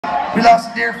We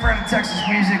lost a dear friend of Texas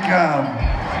music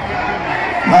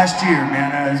last year,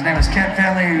 man. His name is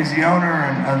Finlay. He was the owner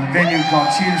of a venue called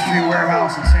Cheetah Street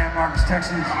Warehouse in San Marcos,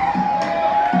 Texas.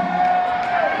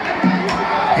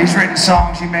 He's written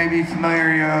songs you may be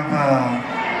familiar of.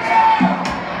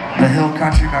 The Hill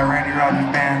Country by Randy Rogers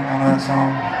Band. I know that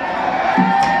song.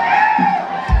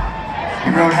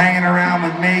 He wrote Hanging Around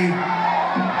With Me.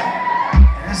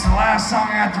 And this is the last song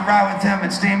I got to write with him at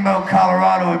Steamboat,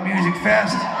 Colorado at Music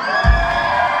Fest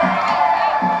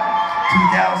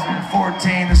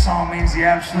 2014. The song means the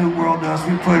absolute world to us.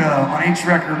 We put on each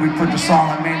record, we put the song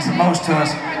that means the most to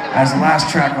us as the last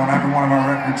track on every one of our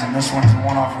records, and this one's the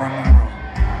one off Run the World.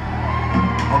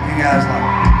 Hope you guys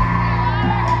like it.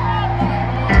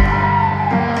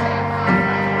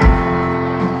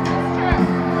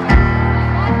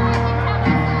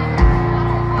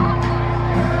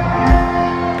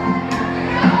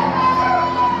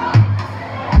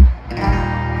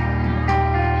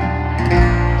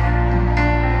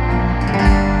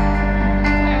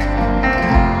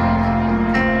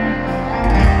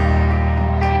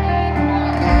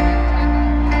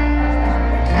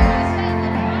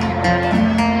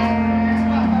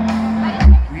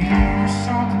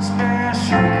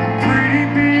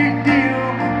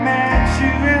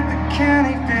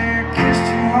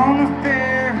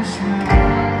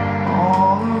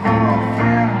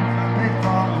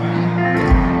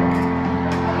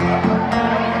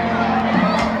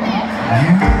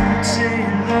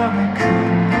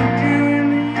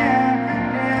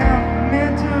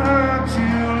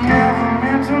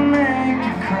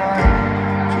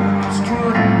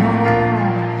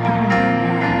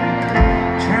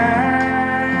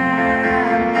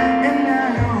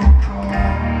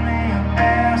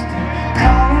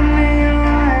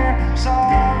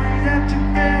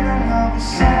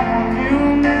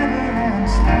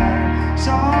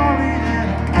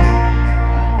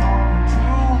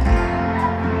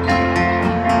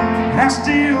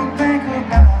 Still think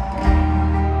about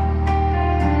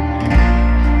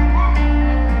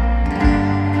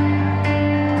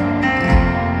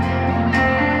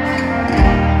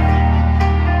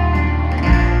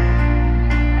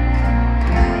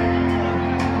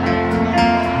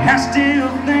I still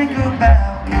think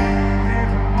about you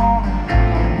every morning.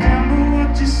 Remember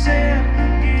what you said.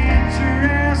 Get your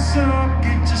ass up,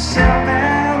 get yourself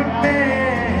out of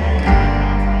bed,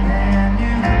 and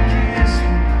you kiss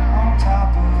me on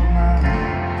top of my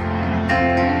head.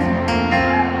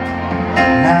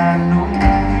 And I know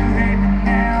you hate me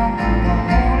now, but I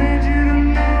wanted you to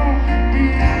know.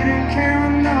 Didn't care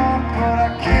enough, but I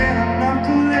cared enough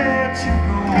to let you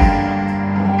go.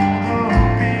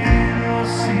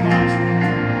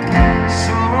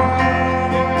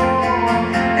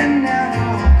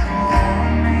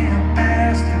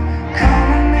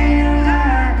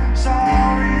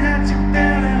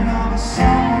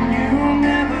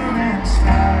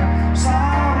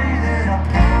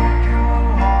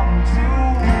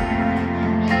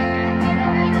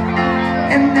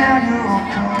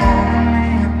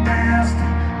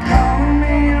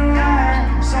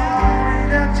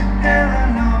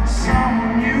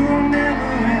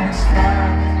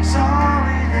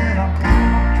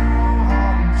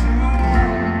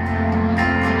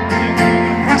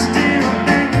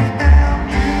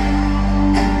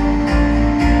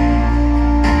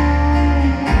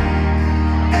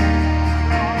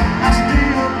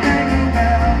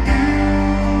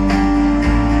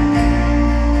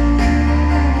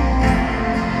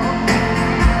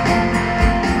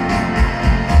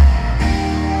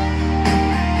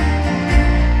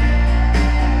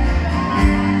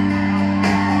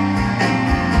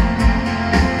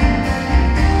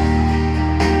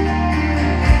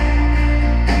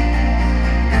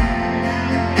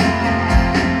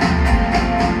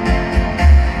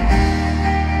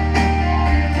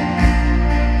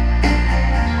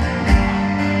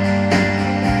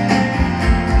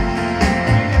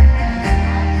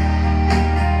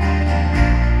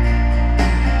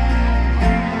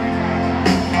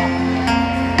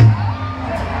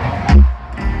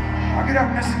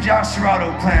 Mr. Josh Serrato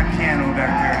playing piano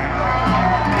back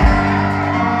there.